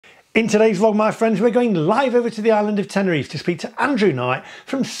In today's vlog, my friends, we're going live over to the island of Tenerife to speak to Andrew Knight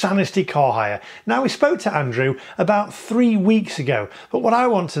from Sanasty Car Hire. Now, we spoke to Andrew about 3 weeks ago, but what I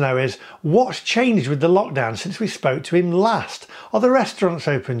want to know is what's changed with the lockdown since we spoke to him last? Are the restaurants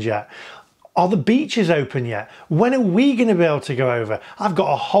opened yet? Are the beaches open yet? When are we going to be able to go over? I've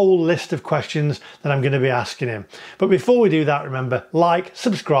got a whole list of questions that I'm going to be asking him. But before we do that, remember, like,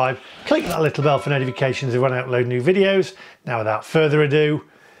 subscribe, click that little bell for notifications of when I upload new videos. Now, without further ado,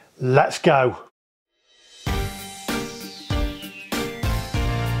 let's go.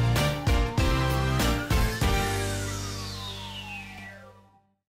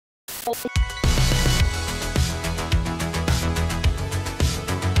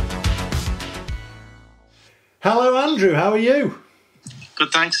 Hello Andrew, how are you?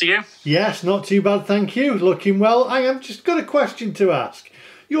 Good, thanks to you. Yes, not too bad, thank you. Looking well. I have just got a question to ask.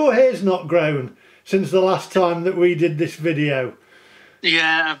 Your hair's not grown since the last time that we did this video.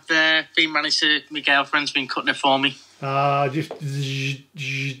 Yeah, I've been managed to. My girlfriend's been cutting it for me. Just.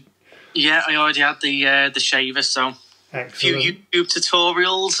 Yeah, I already had the shaver, so Excellent. A few YouTube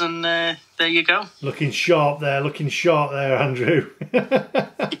tutorials, and there you go. Looking sharp there, Andrew.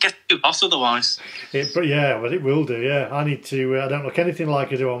 It gets too hot otherwise. But yeah, well, it will do. Yeah, I need to. I don't look anything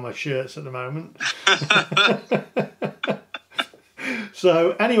like I do on my shirts at the moment.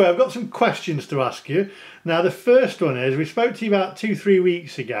 So anyway, I've got some questions to ask you. Now, the first one is, we spoke to you about 2-3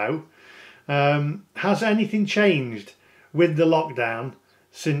 weeks ago. Has anything changed with the lockdown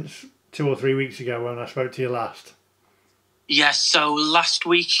since 2 or 3 weeks ago when I spoke to you last? Yes, so last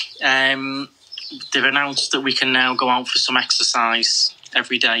week they've announced that we can now go out for some exercise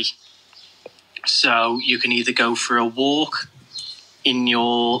every day. So you can either go for a walk in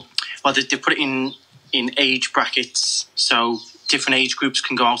your... Well, they put it in age brackets, so different age groups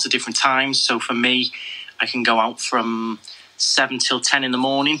can go out at different times. So for me, I can go out from 7 till 10 in the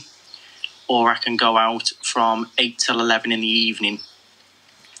morning, or I can go out from 8 till 11 in the evening.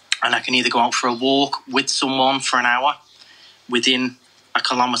 And I can either go out for a walk with someone for an hour within a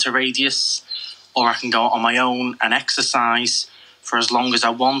kilometre radius, or I can go out on my own and exercise for as long as I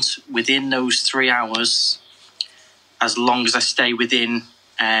want within those 3 hours, as long as I stay within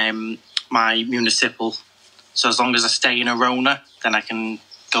my municipal. So as long as I stay in Arona, then I can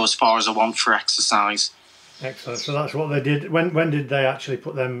go as far as I want for exercise. Excellent. So that's what they did. When did they actually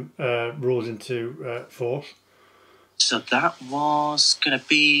put them rules into force? So that was going to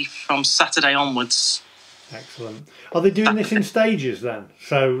be from Saturday onwards. Excellent. Are they doing this in stages then?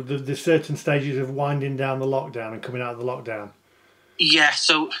 So there's certain stages of winding down the lockdown and coming out of the lockdown? Yeah,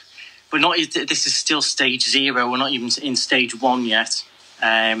 so we're not. This is still stage 0. We're not even in stage 1 yet.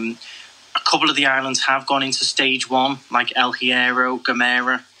 A couple of the islands have gone into stage 1, like El Hierro,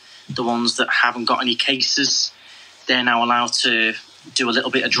 Gomera, the ones that haven't got any cases. They're now allowed to do a little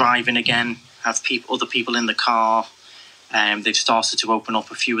bit of driving again, have other people in the car. They've started to open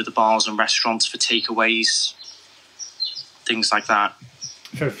up a few of the bars and restaurants for takeaways, things like that.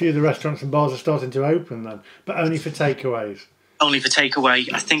 So a few of the restaurants and bars are starting to open then, but only for takeaways? Only for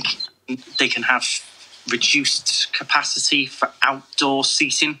takeaway. I think they can have reduced capacity for outdoor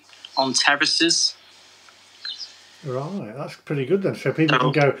seating on terraces. Right, that's pretty good then. So people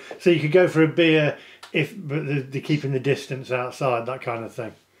can go. So you could go for a beer but they're keeping the distance outside, that kind of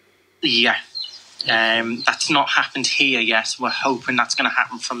thing. Yeah. That's not happened here yet. We're hoping that's going to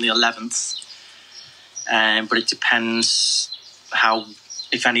happen from the 11th. But it depends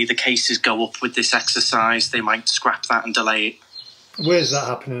if any of the cases go up with this exercise, they might scrap that and delay it. Where's that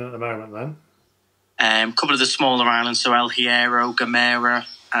happening at the moment then? A couple of the smaller islands, so El Hierro, Gomera,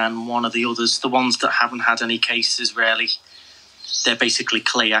 and one of the others, the ones that haven't had any cases really, they're basically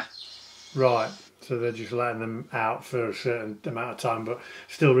clear. Right. So they're just letting them out for a certain amount of time, but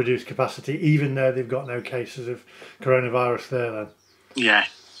still reduced capacity, even though they've got no cases of coronavirus there then? Yeah.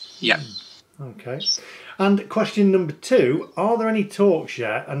 Yeah. Okay. And question number 2, are there any talks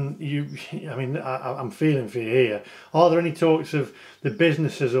yet, and I'm feeling for you here, are there any talks of the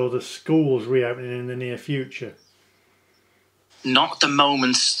businesses or the schools reopening in the near future? Not at the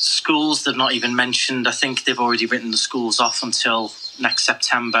moment. Schools, they've not even mentioned. I think they've already written the schools off until next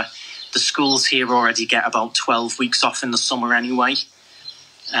September. The schools here already get about 12 weeks off in the summer anyway.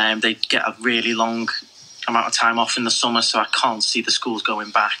 They get a really long amount of time off in the summer, so I can't see the schools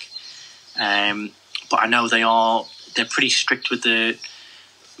going back. But I know they're pretty strict with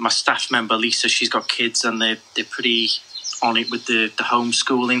my staff member, Lisa, she's got kids, and they're pretty on it with the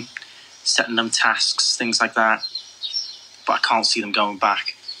homeschooling, setting them tasks, things like that. But I can't see them going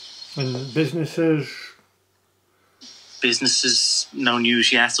back. And businesses? Businesses, no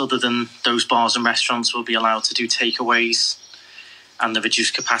news yet, other than those bars and restaurants will be allowed to do takeaways. and the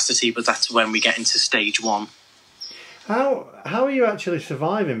reduced capacity, but that's when we get into stage 1. How are you actually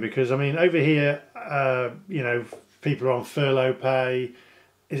surviving? Because I mean, over here, you know, people are on furlough pay.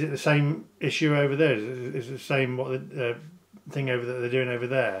 Is it the same issue over there? Is it the same thing over that they're doing over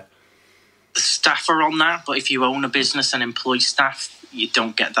there? The staff are on that, but if you own a business and employ staff, you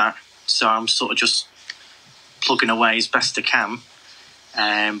don't get that. So I'm sort of just plugging away as best I can.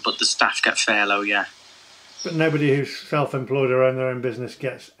 But the staff get furlough, yeah. But nobody who's self-employed or own their own business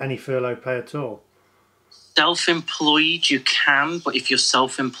gets any furlough pay at all? Self-employed you can, but if you're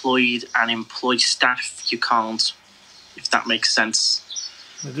self-employed and employ staff, you can't, if that makes sense.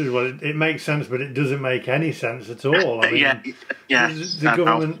 It does. Well, it makes sense, but it doesn't make any sense at all. I mean, yeah. Does the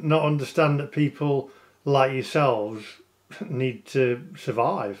government not understand that people like yourselves need to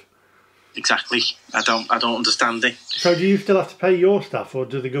survive? Exactly. I don't understand it. So do you still have to pay your staff, or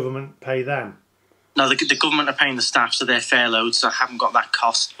do the government pay them? No, the government are paying the staff, so they're furloughed, so I haven't got that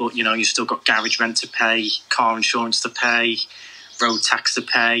cost. But, you know, you've still got garage rent to pay, car insurance to pay, road tax to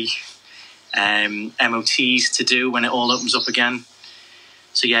pay, MOTs to do when it all opens up again.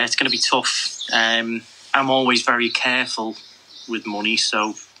 So, yeah, it's going to be tough. I'm always very careful with money,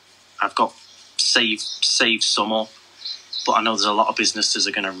 so I've got saved some up. But I know there's a lot of businesses that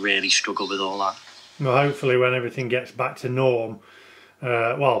are going to really struggle with all that. Well, hopefully when everything gets back to norm,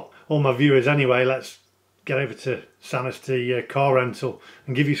 well, all my viewers anyway, let's get over to Sanasty car rental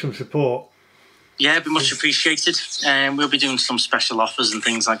and give you some support. Yeah, it'd be much appreciated. We'll be doing some special offers and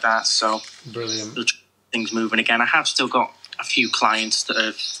things like that. So brilliant. Things moving again. I have still got a few clients that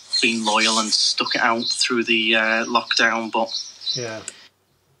have been loyal and stuck it out through the lockdown, but yeah,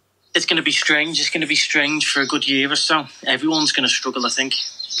 it's going to be strange. It's going to be strange for a good year or so. Everyone's going to struggle, I think.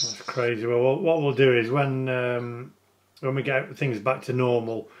 That's crazy. Well, what we'll do is when we get things back to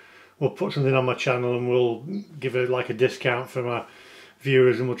normal, we'll put something on my channel and we'll give it like a discount for my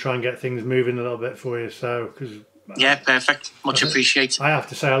viewers, and we'll try and get things moving a little bit for you. So, because yeah, perfect. Much appreciated. I have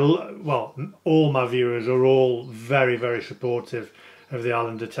to say, well, all my viewers are all very, very supportive of the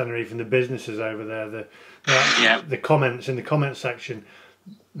island of Tenerife and the businesses over there. The comments in the comment section,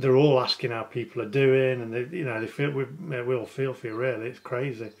 they're all asking how people are doing, and they feel we all feel for you. Really, it's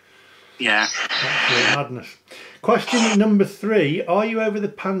crazy. Yeah, absolute madness. Question number 3: are you over the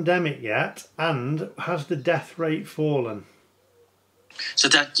pandemic yet? And has the death rate fallen? So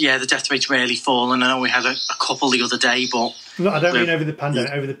the death rate's really fallen. I know we had a couple the other day, but no, I don't mean over the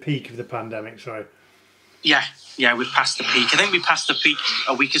pandemic. Over the peak of the pandemic. Sorry. Yeah, we've passed the peak. I think we passed the peak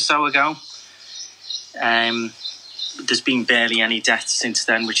a week or so ago. There's been barely any deaths since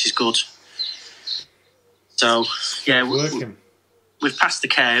then, which is good. So yeah, we've passed the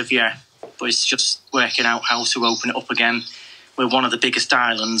curve. Yeah, but it's just working out how to open it up again. We're one of the biggest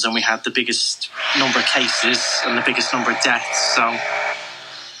islands, and we had the biggest number of cases and the biggest number of deaths. So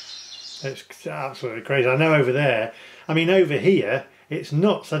it's absolutely crazy. I know over there. I mean, over here, it's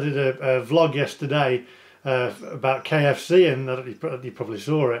nuts. I did a vlog yesterday about KFC, and you probably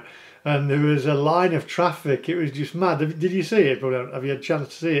saw it. And there was a line of traffic. It was just mad. Did you see it? Have you had a chance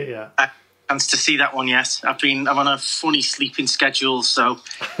to see it yet? Chance to see that one, yes. I'm on a funny sleeping schedule, so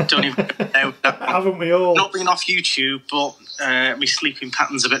don't even know. Haven't we all? Not been off YouTube, but my sleeping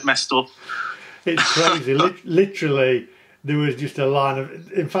pattern's a bit messed up. It's crazy. Literally, there was just a line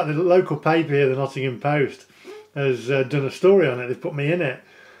of. In fact, the local paper here, the Nottingham Post, has done a story on it. They've put me in it.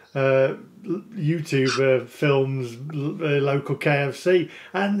 YouTube films local KFC,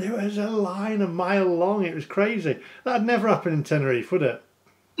 and there was a line a mile long. It was crazy. That'd never happen in Tenerife, would it?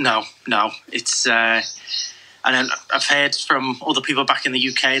 No. It's and then I've heard from other people back in the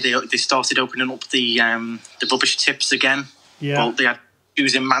UK. They started opening up the rubbish tips again. Yeah. But they had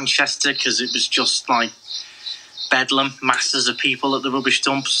issues in Manchester because it was just like bedlam, masses of people at the rubbish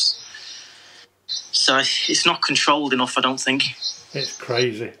dumps. So it's not controlled enough, I don't think. It's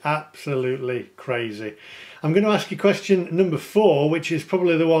crazy, absolutely crazy. I'm going to ask you question number 4, which is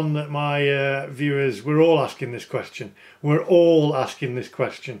probably the one that my viewers, we're all asking this question. We're all asking this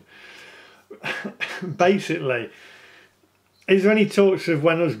question. Basically, is there any talks of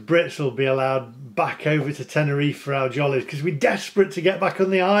when us Brits will be allowed back over to Tenerife for our jollies? Because we're desperate to get back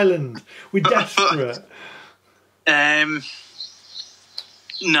on the island. We're desperate. No.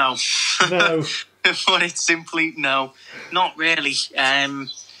 No. But it's simply no, not really.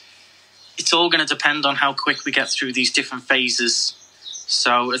 It's all going to depend on how quick we get through these different phases.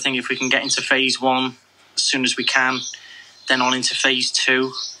 So I think if we can get into phase 1 as soon as we can, then on into phase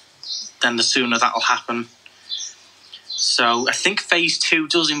 2, then the sooner that'll happen. So I think phase 2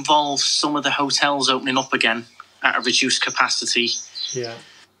 does involve some of the hotels opening up again at a reduced capacity. Yeah.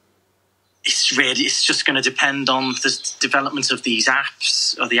 it's just going to depend on the development of these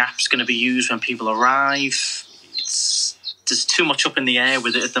apps. Are the apps going to be used when people arrive? There's too much up in the air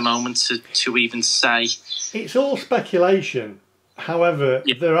with it at the moment to even say. It's all speculation. However,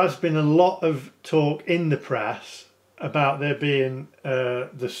 Yeah. there has been a lot of talk in the press about there being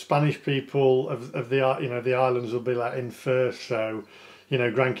the Spanish people of the the islands will be let in first, so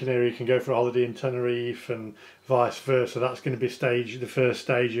Gran Canaria can go for a holiday in Tenerife and vice versa. That's going to be the first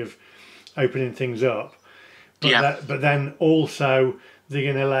stage of opening things up. But but then also they're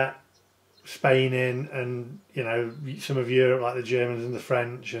going to let Spain in, and some of Europe, like the Germans and the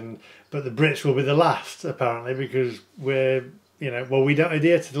French, but the Brits will be the last apparently, because we're we don't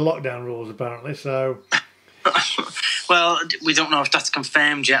adhere to the lockdown rules apparently, so. Well, we don't know if that's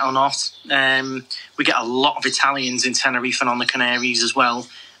confirmed yet or not. We get a lot of Italians in Tenerife and on the Canaries as well,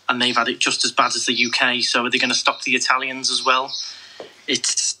 and they've had it just as bad as the UK. So are they going to stop the Italians as well?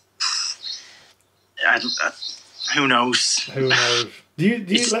 It's who knows? Who knows?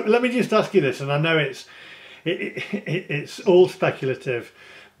 Let me just ask you this, and I know it's all speculative,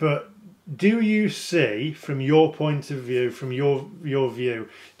 but do you see, from your point of view, from your view,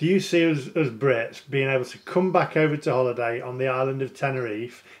 do you see us Brits being able to come back over to holiday on the island of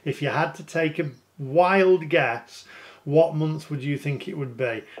Tenerife? If you had to take a wild guess, what month would you think it would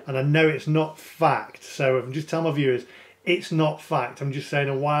be? And I know it's not fact, so I'm just telling my viewers, it's not fact. I'm just saying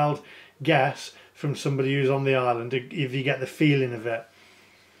a wild guess from somebody who's on the island, if you get the feeling of it.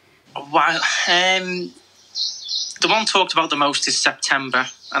 Well, the one talked about the most is September,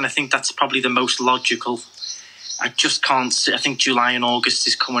 and I think that's probably the most logical. I just can't see. I think July and August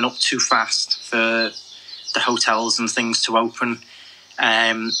is coming up too fast for the hotels and things to open.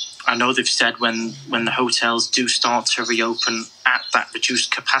 I know they've said when the hotels do start to reopen at that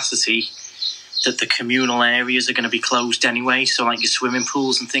reduced capacity, that the communal areas are going to be closed anyway, so like your swimming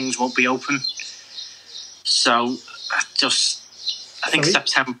pools and things won't be open. So I think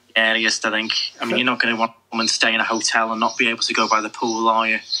September earliest, I think. I mean, you're not going to want to come and stay in a hotel and not be able to go by the pool, are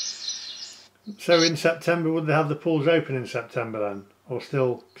you? So in September, would they have the pools open in September then? Or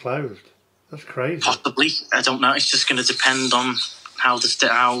still closed? That's crazy. Possibly. I don't know. It's just going to depend on how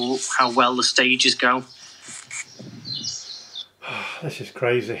well the stages go. This is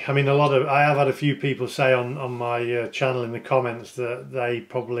crazy. I mean, I have had a few people say on my channel in the comments that they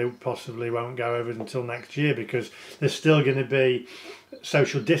possibly won't go over until next year, because there's still going to be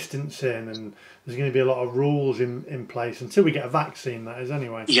social distancing and there's going to be a lot of rules in place until we get a vaccine, that is,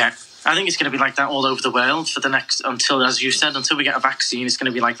 anyway. Yeah, I think it's going to be like that all over the world for the next, as you said, until we get a vaccine, it's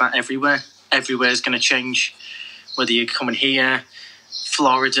going to be like that everywhere. Everywhere is going to change, whether you're coming here,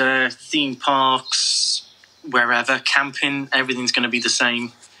 Florida, theme parks, wherever, camping, everything's going to be the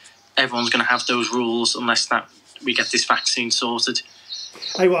same. Everyone's going to have those rules unless we get this vaccine sorted.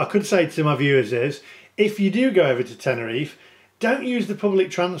 Hey, what I could say to my viewers is, if you do go over to Tenerife, don't use the public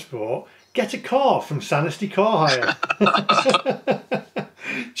transport. Get a car from Sanasty Car Hire.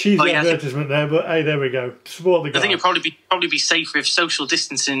 Cheesy advertisement there, but hey, there we go. Support the guy. I think it'd probably be safer if social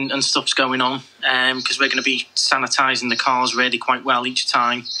distancing and stuff's going on, because we're going to be sanitising the cars really quite well each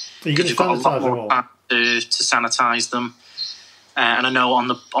time. You're going to sanitise them all? To sanitise them, and I know on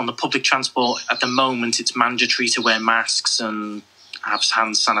the public transport at the moment it's mandatory to wear masks and have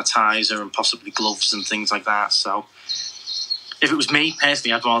hand sanitizer and possibly gloves and things like that. So if it was me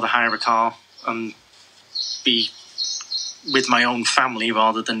personally, I'd rather hire a car and be with my own family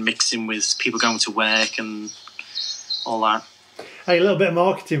rather than mixing with people going to work and all that. Hey, a little bit of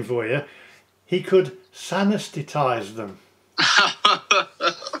marketing for you. He could sanitise them.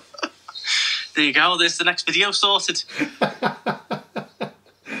 There you go, there's the next video sorted.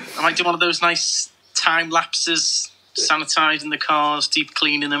 I might do one of those nice time lapses, sanitising the cars, deep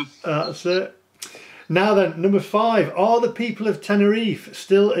cleaning them. That's it. Now then, number 5, are the people of Tenerife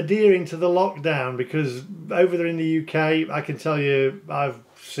still adhering to the lockdown? Because over there in the UK, I can tell you, I've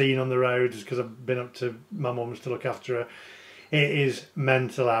seen on the roads, because I've been up to my mum's to look after her, it is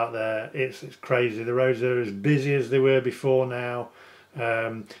mental out there. It's crazy. The roads are as busy as they were before now.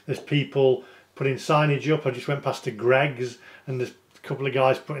 There's people putting signage up. I just went past a Greg's and there's a couple of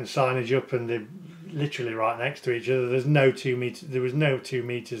guys putting signage up and they're literally right next to each other. There's no 2 meters. There was no 2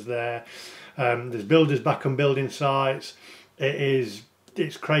 meters there. There's builders back on building sites.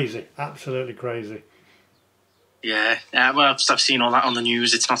 It's crazy, absolutely crazy. Yeah, well, I've seen all that on the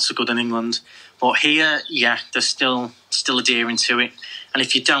news. It's not so good in England, but here, yeah, they're still adhering to it. And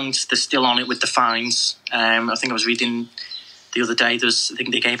if you don't, they're still on it with the fines. I think I was reading the other day, I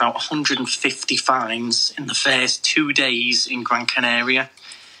think they gave out 150 fines in the first 2 days in Gran Canaria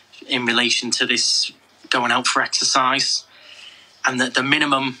in relation to this going out for exercise. And the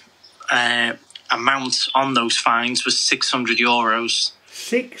minimum, amount on those fines was €600.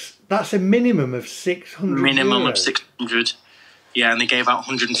 That's a minimum of 600. Minimum of 600. Yeah, and they gave out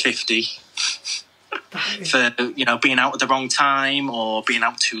 150 for being out at the wrong time or being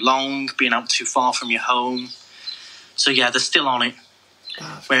out too long, being out too far from your home. So yeah, they're still on it.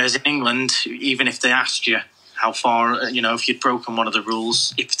 Whereas in England, even if they asked you how far, if you'd broken one of the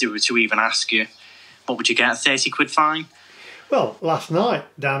rules, if they were to even ask you, what would you get? A 30 quid fine? Well, last night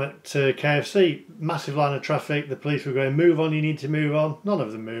down at KFC, massive line of traffic. The police were going, move on, you need to move on. None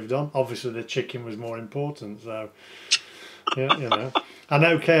of them moved on. Obviously, the chicken was more important. So, yeah, I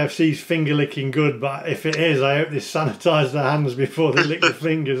know KFC's finger licking good, but if it is, I hope they sanitise their hands before they lick the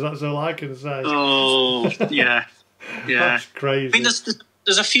fingers. That's all I can say. Oh, yeah. Yeah. That's crazy. I mean,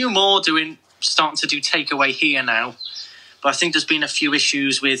 there's a few more starting to do takeaway here now. But I think there's been a few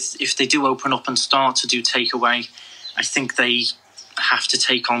issues with if they do open up and start to do takeaway. I think they have to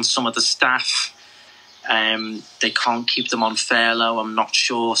take on some of the staff. They can't keep them on furlough, I'm not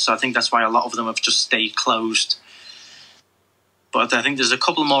sure. So I think that's why a lot of them have just stayed closed. But I think there's a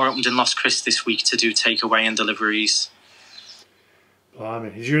couple more opened in Los Cristianos this week to do takeaway and deliveries. Blimey.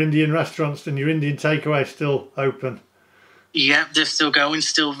 Is your Indian restaurants and your Indian takeaway still open? Yeah, they're still going,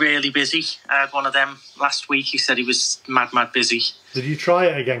 still really busy. I had one of them last week. He said he was mad busy. Did you try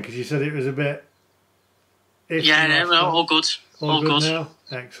it again? Because you said it was a bit... Yeah, all good. All good now?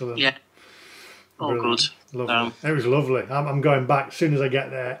 Excellent. Yeah, all Brilliant. good. Lovely. It was lovely. I'm going back. As soon as I get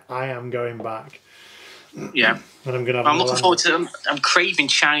there, I am going back. Yeah. And I'm going to have I'm looking forward to I'm craving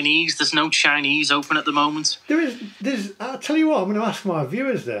Chinese. There's no Chinese open at the moment. There's. I'll tell you what, I'm going to ask my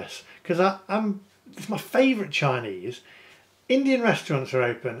viewers this, because it's my favourite Chinese. Indian restaurants are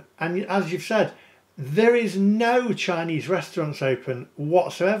open, and as you've said, there is no Chinese restaurants open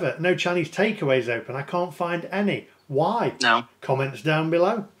whatsoever. No Chinese takeaways open. I can't find any. Why? No. Comments down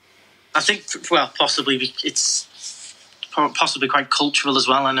below. I think, well, possibly it's possibly quite cultural as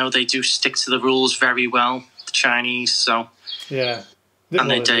well. I know they do stick to the rules very well, the Chinese. So yeah, and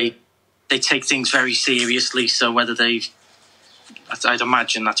they take things very seriously. So I'd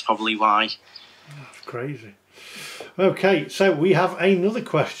imagine that's probably why. That's crazy. Okay, so we have another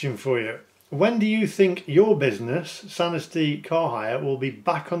question for you. When do you think your business, Sanasty Car Hire, will be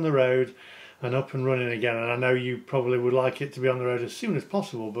back on the road and up and running again? And I know you probably would like it to be on the road as soon as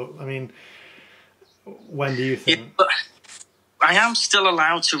possible, but I mean, when do you think? Yeah, but I am still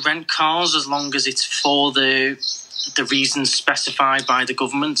allowed to rent cars as long as it's for the reasons specified by the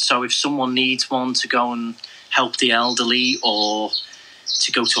government. So if someone needs one to go and help the elderly or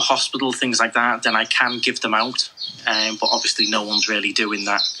to go to a hospital, things like that, then I can give them out. But obviously no one's really doing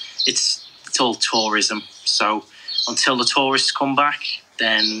that. It's all tourism. So until the tourists come back,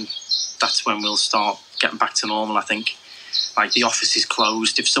 then that's when we'll start getting back to normal, I think. Like the office is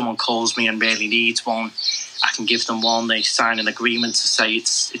closed. If someone calls me and really needs one, I can give them one. They sign an agreement to say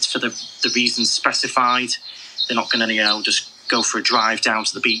it's for the reasons specified. They're not going to, just go for a drive down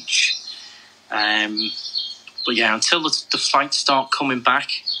to the beach. But yeah, until the flights start coming back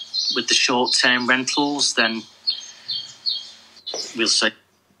with the short-term rentals, then we'll see.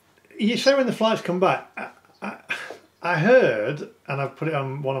 You say when the flights come back, I heard, and I've put it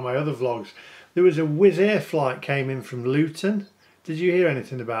on one of my other vlogs, there was a Wizz Air flight came in from Luton. Did you hear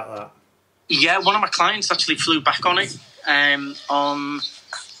anything about that? Yeah, one of my clients actually flew back on it on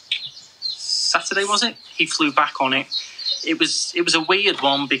Saturday, was it? He flew back on it. It was a weird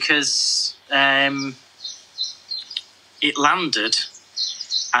one because it landed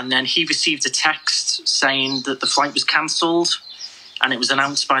and then he received a text saying that the flight was cancelled. And it was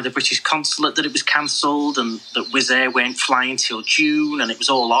announced by the British consulate that it was cancelled and that Wizz Air weren't flying till June and it was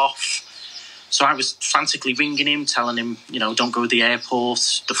all off. So I was frantically ringing him, telling him, don't go to the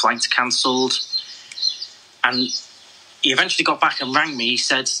airport, the flight's cancelled. And he eventually got back and rang me. He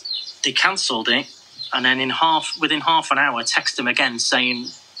said they cancelled it. And then within half an hour, I texted him again saying,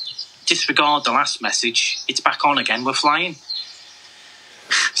 disregard the last message. It's back on again. We're flying.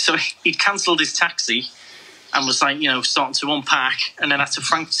 So he'd cancelled his taxi and was like, starting to unpack, and then had to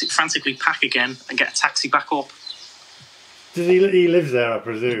frantically pack again and get a taxi back up. Does he lives there, I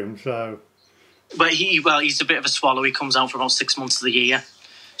presume, so... But he's a bit of a swallow. He comes out for about 6 months of the year.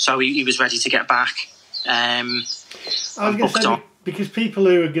 So he was ready to get back. I was going to say, because people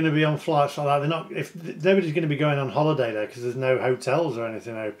who are going to be on flights like that, nobody's going to be going on holiday there because there's no hotels or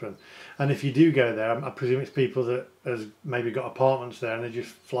anything open. And if you do go there, I presume it's people that has maybe got apartments there and they're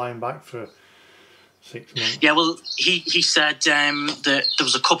just flying back for 6 months. Yeah, well, he said that there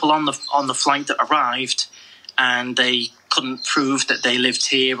was a couple on the flight that arrived, and they couldn't prove that they lived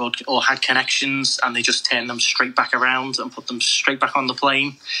here or had connections, and they just turned them straight back around and put them straight back on the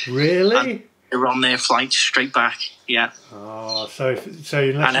plane. Really? And they were on their flight straight back, yeah. Oh, so unless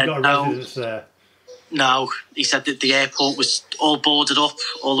you've got a residence there. No, he said that the airport was all boarded up,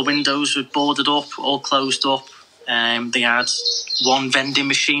 all the windows were boarded up, all closed up. They had one vending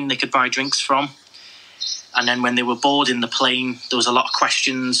machine they could buy drinks from. And then when they were boarding the plane, there was a lot of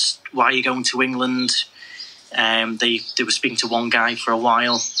questions. Why are you going to England? They were speaking to one guy for a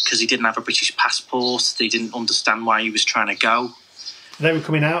while because he didn't have a British passport. They didn't understand why he was trying to go. They were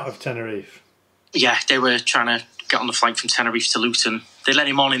coming out of Tenerife? Yeah, they were trying to get on the flight from Tenerife to Luton. They let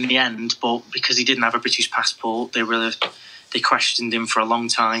him on in the end, but because he didn't have a British passport, they questioned him for a long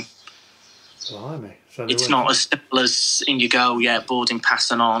time. Blimey. So it's not as simple as in you go, boarding,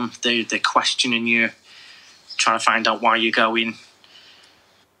 passing on. They're questioning you, trying to find out why you're going.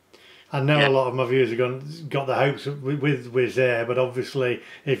 I know a lot of my viewers have got the hopes with Wizz Air, but obviously,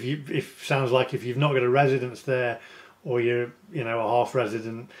 sounds like if you've not got a residence there, or you're a half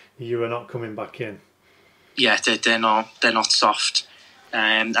resident, you are not coming back in. Yeah, they're not soft.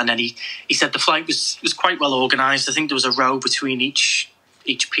 And then he said the flight was quite well organised. I think there was a row between each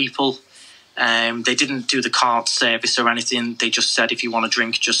people. They didn't do the cart service or anything. They just said if you want a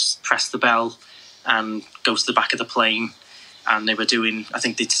drink, just press the bell and go to the back of the plane. And they were doing, I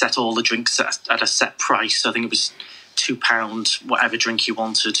think they'd set all the drinks at a set price. I think it was £2, whatever drink you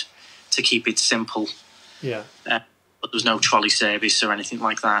wanted, to keep it simple. Yeah. But there was no trolley service or anything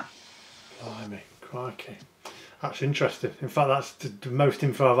like that. Blimey, crikey. That's interesting. In fact, that's the most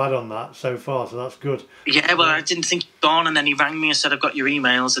info I've had on that so far, so that's good. Yeah, well, I didn't think he'd gone, and then he rang me and said, I've got your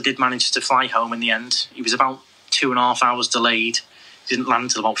emails. I did manage to fly home in the end. He was about 2.5 hours delayed. He didn't land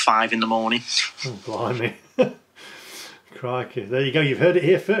until about 5 in the morning. Oh, blimey. Crikey. There you go. You've heard it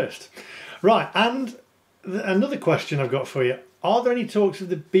here first. Right, and another question I've got for you. Are there any talks of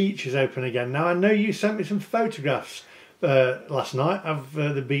the beaches open again? Now, I know you sent me some photographs last night of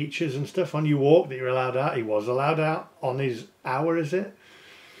the beaches and stuff on your walk that you're allowed out. He was allowed out on his hour, is it?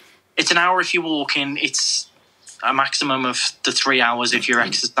 It's an hour if you're walking. It's a maximum of the 3 hours if you're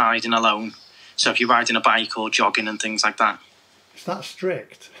exercising alone. So if you're riding a bike or jogging and things like that. It's that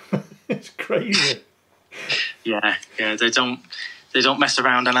strict. It's crazy. Yeah, they don't mess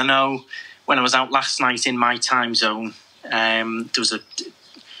around. And I know when I was out last night in my time zone, there was an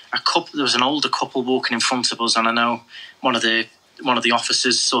older couple walking in front of us, and I know one of the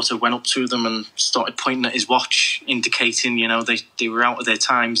officers sort of went up to them and started pointing at his watch, indicating they were out of their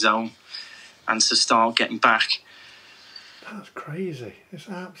time zone and to start getting back. That's crazy. It's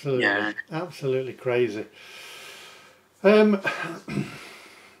absolutely crazy. I've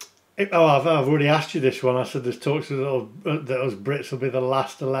already asked you this one. I said there's talks that us Brits will be the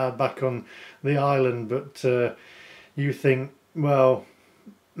last allowed back on the island, but you think, well,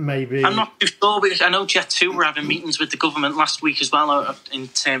 maybe... I'm not too sure, because I know Jet2 were having meetings with the government last week as well in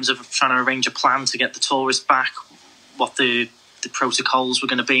terms of trying to arrange a plan to get the tourists back, what the protocols were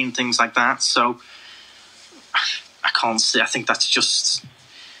going to be and things like that. So I can't say. I think that's just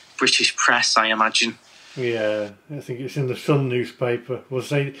British press, I imagine. Yeah, I think it's in the Sun newspaper. We'll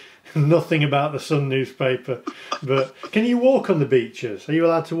say nothing about the Sun newspaper. But can you walk on the beaches? Are you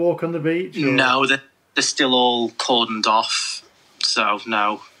allowed to walk on the beach? Or? No, they're still all cordoned off. So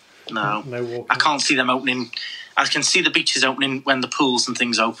no walking. I can't see them opening. I can see the beaches opening when the pools and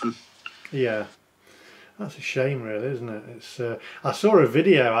things open. Yeah, that's a shame, really, isn't it? It's. I saw a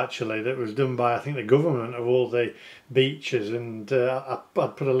video actually that was done by, I think, the government of all the beaches, and I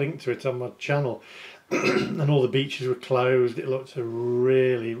put a link to it on my channel. And all the beaches were closed. It looked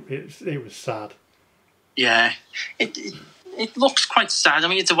it was sad. Yeah, it looks quite sad. I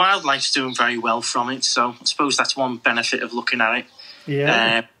mean, the wildlife's doing very well from it, so I suppose that's one benefit of looking at it.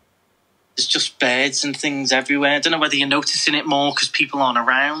 Yeah. There's just birds and things everywhere. I don't know whether you're noticing it more because people aren't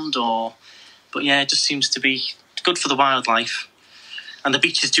around, but yeah, it just seems to be good for the wildlife. And the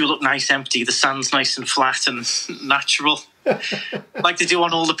beaches do look nice empty. The sand's nice and flat and natural. Like they do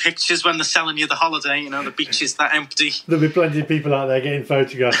on all the pictures when they're selling you the holiday, the beach is that empty. There'll be plenty of people out there getting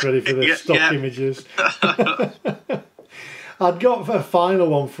photographs ready for the stock images. I've got a final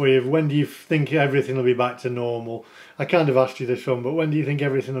one for you. When do you think everything will be back to normal? I kind of asked you this one, but when do you think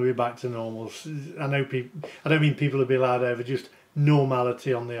everything will be back to normal? I don't mean people will be allowed over, just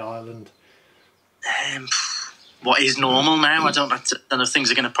normality on the island. What is normal now? I don't know.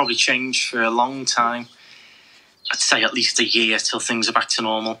 Things are going to probably change for a long time. I'd say at least a year till things are back to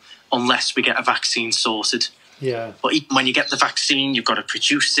normal, unless we get a vaccine sorted. Yeah. But even when you get the vaccine, you've got to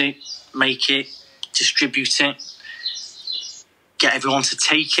produce it, make it, distribute it, get everyone to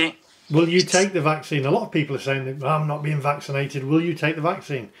take it. Will you take the vaccine? A lot of people are saying that I'm not being vaccinated. Will you take the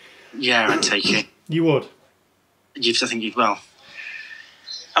vaccine? Yeah, I'd take it. You would? I think you'd, well,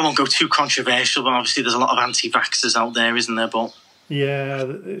 I won't go too controversial, but obviously there's a lot of anti-vaxxers out there, isn't there? But yeah,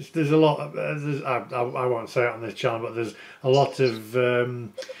 there's a lot of, I won't say it on this channel, but there's a lot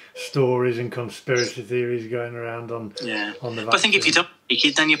of stories and conspiracy theories going around on the vaccine. But I think if you don't take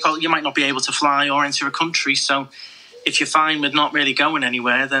it, then you might not be able to fly or enter a country. So if you're fine with not really going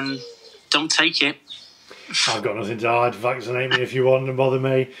anywhere, then don't take it. I've got nothing to hide. Vaccinate me if you want, and bother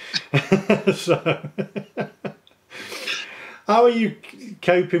me. So, how are you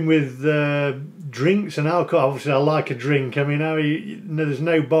coping with drinks and alcohol? Obviously, I like a drink. I mean, how are you? There's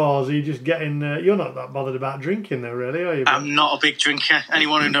no bars. Are you just getting? You're not that bothered about drinking, though, really, are you? I'm not a big drinker.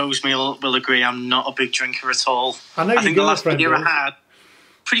 Anyone who knows me will agree. I'm not a big drinker at all. I think the last beer I had.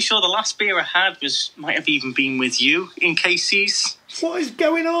 Pretty sure the last beer I had might have even been with you in Casey's. What is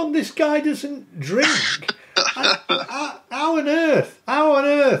going on? This guy doesn't drink. How on earth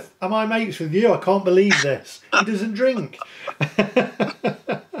am I mates with you? I can't believe this. He doesn't drink.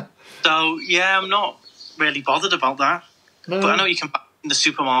 So yeah, I'm not really bothered about that. No. But I know you can buy in the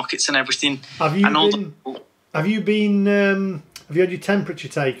supermarkets and everything. Have you had your temperature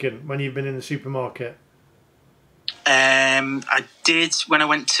taken when you've been in the supermarket? I did when I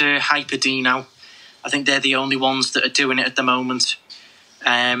went to Hyperdino. I think they're the only ones that are doing it at the moment.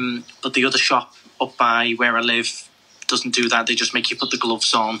 But the other shop up by where I live doesn't do that. They just make you put the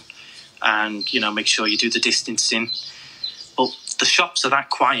gloves on and, make sure you do the distancing. But the shops are that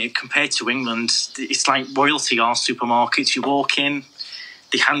quiet compared to England. It's like royalty, our supermarkets. You walk in,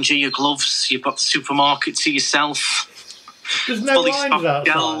 they hand you your gloves, you've got the supermarket to yourself. There's no lines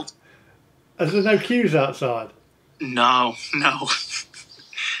outside? There's no queues outside? No.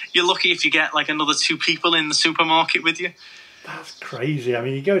 You're lucky if you get like another 2 people in the supermarket with you. That's crazy. I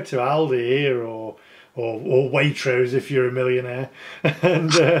mean, you go to Aldi here or Waitrose if you're a millionaire,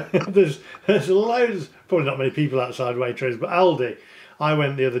 and there's loads. Probably not many people outside Waitrose, but Aldi. I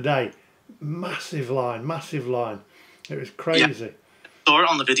went the other day. Massive line. It was crazy. Yeah. Saw it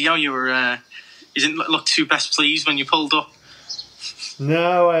on the video. You didn't look too best pleased when you pulled up.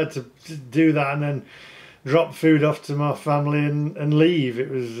 No, I had to do that and then drop food off to my family and leave. It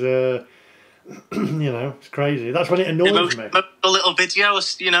was. It's crazy. That's when it annoys me. A little video,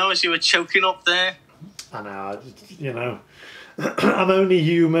 as you were choking up there. I know, I'm only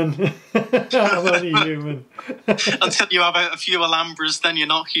human. I'm only human. Until you have a few Alhambras, then you're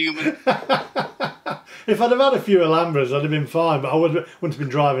not human. If I'd have had a few Alhambras, I'd have been fine, but I wouldn't have been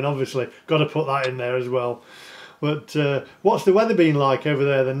driving, obviously. Got to put that in there as well. But what's the weather been like over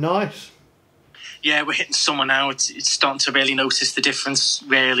there then? Nice? Yeah, we're hitting summer now. It's starting to really notice the difference.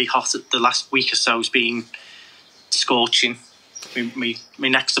 Really hot. The last week or so has been scorching. My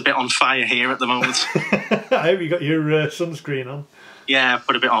neck's a bit on fire here at the moment. I hope you got your sunscreen on. Yeah, I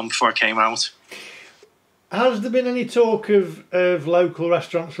put a bit on before I came out. Has there been any talk of local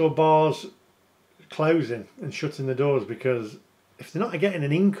restaurants or bars closing and shutting the doors? Because if they're not getting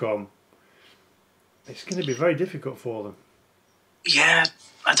an income, it's going to be very difficult for them. Yeah,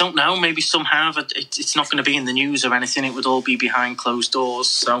 I don't know. Maybe some have. It's not going to be in the news or anything. It would all be behind closed doors.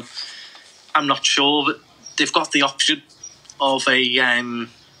 So I'm not sure. But they've got the option of a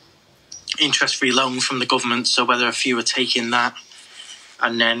interest-free loan from the government. So whether a few are taking that,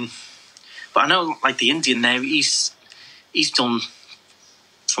 and then, but I know like the Indian there, he's done,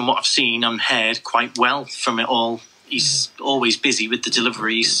 from what I've seen and heard, quite well from it all. He's always busy with the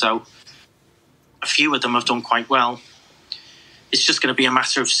deliveries. So a few of them have done quite well. It's just going to be a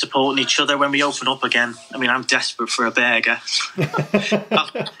matter of supporting each other when we open up again. I mean, I'm desperate for a burger.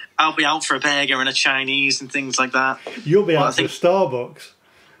 I'll be out for a burger and a Chinese and things like that. You'll be out for Starbucks.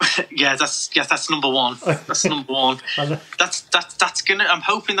 Yeah, that's number one. That's number one. That's gonna. I'm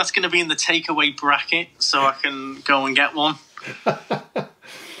hoping that's gonna be in the takeaway bracket, so I can go and get one.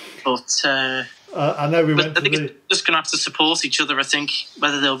 But I know we went. I think it's just gonna have to support each other. I think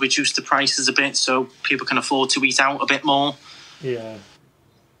whether they'll reduce the prices a bit so people can afford to eat out a bit more. Yeah.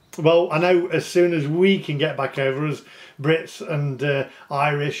 Well, I know as soon as we can get back over as Brits and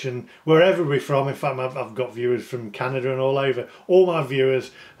Irish and wherever we're from, in fact I've got viewers from Canada and all over, all my viewers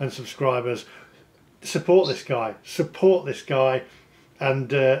and subscribers, support this guy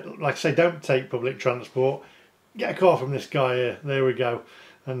and like I say, don't take public transport, get a car from this guy here, there we go.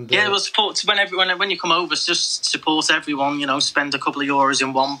 And yeah, well, support when you come over, just support everyone. Spend a couple of euros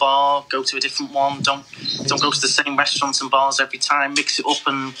in one bar, go to a different one. Don't go to the same restaurants and bars every time. Mix it up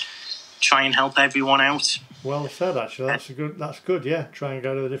and try and help everyone out. Well said, actually. That's good. Yeah, try and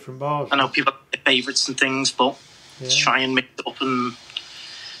go to the different bars. I know people have their favourites and things, but try and mix it up and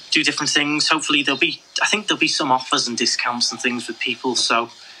do different things. Hopefully I think there'll be some offers and discounts and things with people. So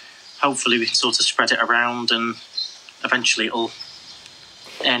hopefully we can sort of spread it around and eventually it'll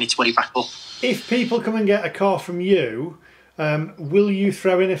earn its way back up. If people come and get a car from you, will you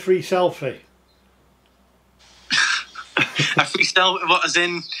throw in a free selfie? A free selfie? What, as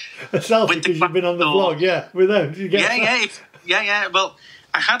in? A selfie because you've been on the vlog, yeah, with them. Did you get yeah. Well,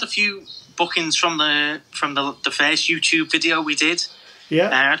 I had a few bookings from the first YouTube video we did. Yeah.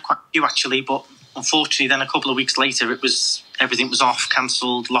 I had quite a few actually, but unfortunately then a couple of weeks later everything was off,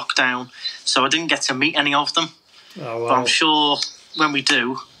 cancelled, lockdown, so I didn't get to meet any of them. Oh, wow. But I'm sure when we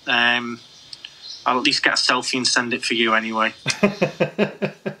do, I'll at least get a selfie and send it for you anyway.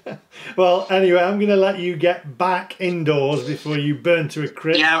 Well, anyway, I'm going to let you get back indoors before you burn to a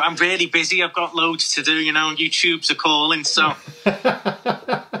crisp. Yeah, I'm really busy. I've got loads to do, you know, YouTube's a calling, so...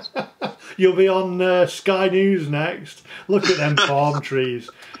 You'll be on Sky News next. Look at them palm trees.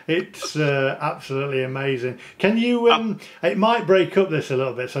 It's absolutely amazing. Can you... it might break up this a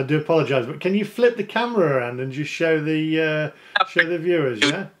little bit, so I do apologise, but can you flip the camera around and just show the viewers,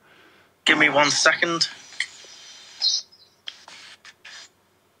 yeah? Give me 1 second.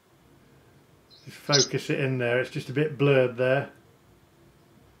 Just focus it in there. It's just a bit blurred there.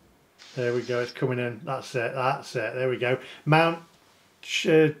 There we go. It's coming in. That's it. That's it. There we go. Mount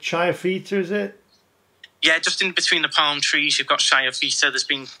Chiafita, is it? Yeah, just in between the palm trees, you've got Chiafita. There's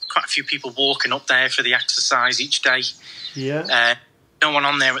been quite a few people walking up there for the exercise each day. Yeah. No one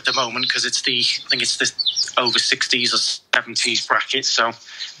on there at the moment because I think it's the over 60s or 70s bracket, so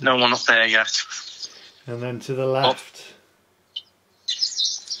no one up there yet. And then to the left.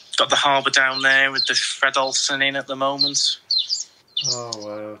 Got the harbour down there with the Fred Olsen in at the moment. Oh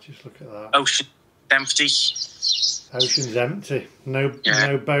wow, just look at that. Ocean empty. Ocean's empty. No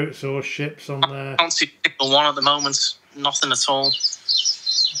boats or ships on there. I can't see a single one at the moment. Nothing at all.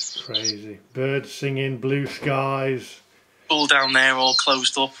 That's crazy. Birds singing, blue skies. Pool down there all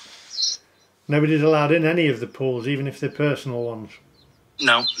closed up. Nobody's allowed in any of the pools, even if they're personal ones.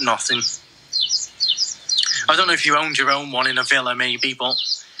 No, nothing. I don't know if you owned your own one in a villa maybe, but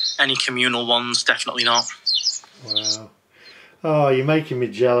any communal ones, definitely not. Wow. Oh, you're making me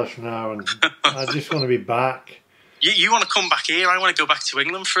jealous now, and I just want to be back. You want to come back here? I want to go back to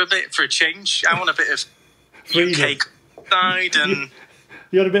England for a change. I want a bit of freedom. UK side and...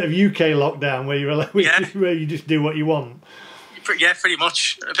 You had a bit of UK lockdown where where you just do what you want. Yeah, pretty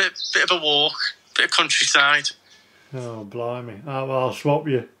much. A bit of a walk, a bit of countryside. Oh, blimey. Oh, well, I'll swap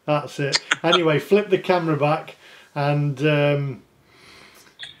you. That's it. Anyway, flip the camera back and...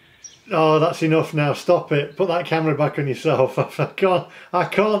 oh, that's enough now. Stop it. Put that camera back on yourself. I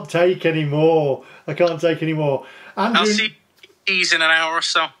can't take any more. I can't take any more. Andrew, I'll see you in an hour or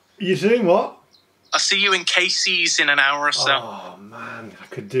so. You soon what? I'll see you in Casey's in an hour or so. Oh, man. I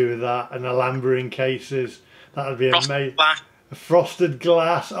could do with that. An Alhambra in Cases. That would be amazing. A frosted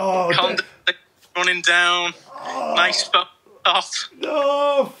glass. Oh, running down. Oh. Nice off.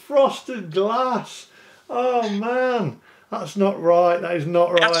 Oh, frosted glass. Oh, man. That's not right. That is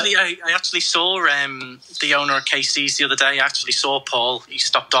not right. Actually, I actually saw the owner of KC's the other day. I actually saw Paul. He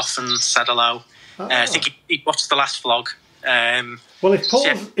stopped off and said hello. Oh. I think he watched the last vlog. Well,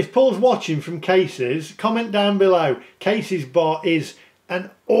 if Paul's watching from Cases, comment down below. Cases bar is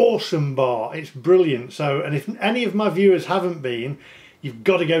an awesome bar. It's brilliant. So, and if any of my viewers haven't been, you've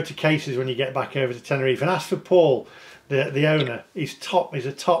got to go to Cases when you get back over to Tenerife and ask for Paul, the owner. He's top. He's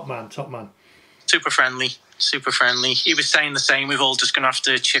a top man. Super friendly. Super friendly. He was saying the same. We're all just going to have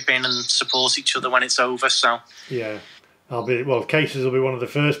to chip in and support each other when it's over. So yeah, Cases will be one of the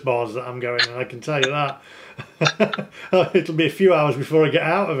first bars that I'm going, and I can tell you that. It'll be a few hours before I get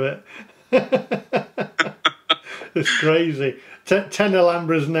out of it. It's crazy. 10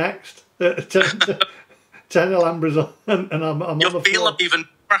 Alhambras next. 10 Alhambras, and I'm on the floor. You'll feel it even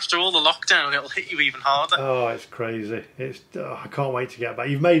after all the lockdown. It'll hit you even harder. Oh, it's crazy. I can't wait to get back.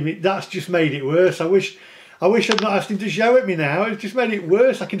 You've made me. That's just made it worse. I wish I'd not asked him to show it me now. It's just made it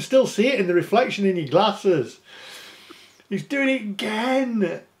worse. I can still see it in the reflection in your glasses. He's doing it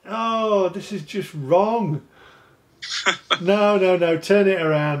again. Oh, this is just wrong. No. Turn it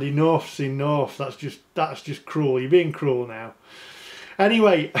around. Enough's enough. That's just cruel. You're being cruel now.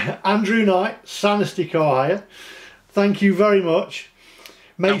 Anyway, Andrew Knight, Sanasty Car Hire. Thank you very much.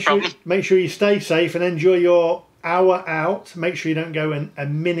 Make sure you stay safe and enjoy your hour out. Make sure you don't go a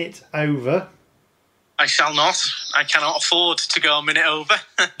minute over. I shall not. I cannot afford to go a minute over.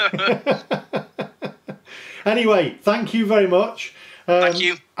 Anyway, thank you very much. Thank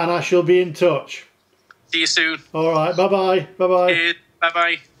you. And I shall be in touch. See you soon. All right. Bye-bye. Bye-bye.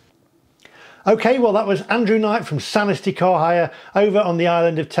 Bye-bye. Okay, well that was Andrew Knight from Sanasty Car Hire over on the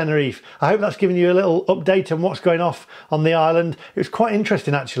island of Tenerife. I hope that's given you a little update on what's going off on the island. It was quite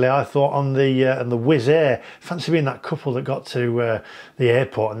interesting actually, I thought, on the Wizz Air. Fancy being that couple that got to the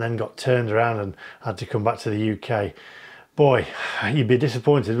airport and then got turned around and had to come back to the UK. Boy, you'd be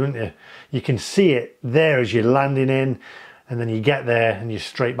disappointed, wouldn't you? You can see it there as you're landing in, and then you get there and you're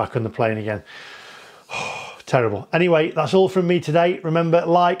straight back on the plane again. Terrible. Anyway, that's all from me today. Remember,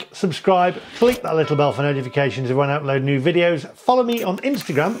 like, subscribe, click that little bell for notifications of when I upload new videos. Follow me on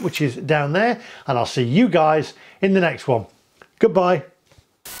Instagram, which is down there, and I'll see you guys in the next one. Goodbye.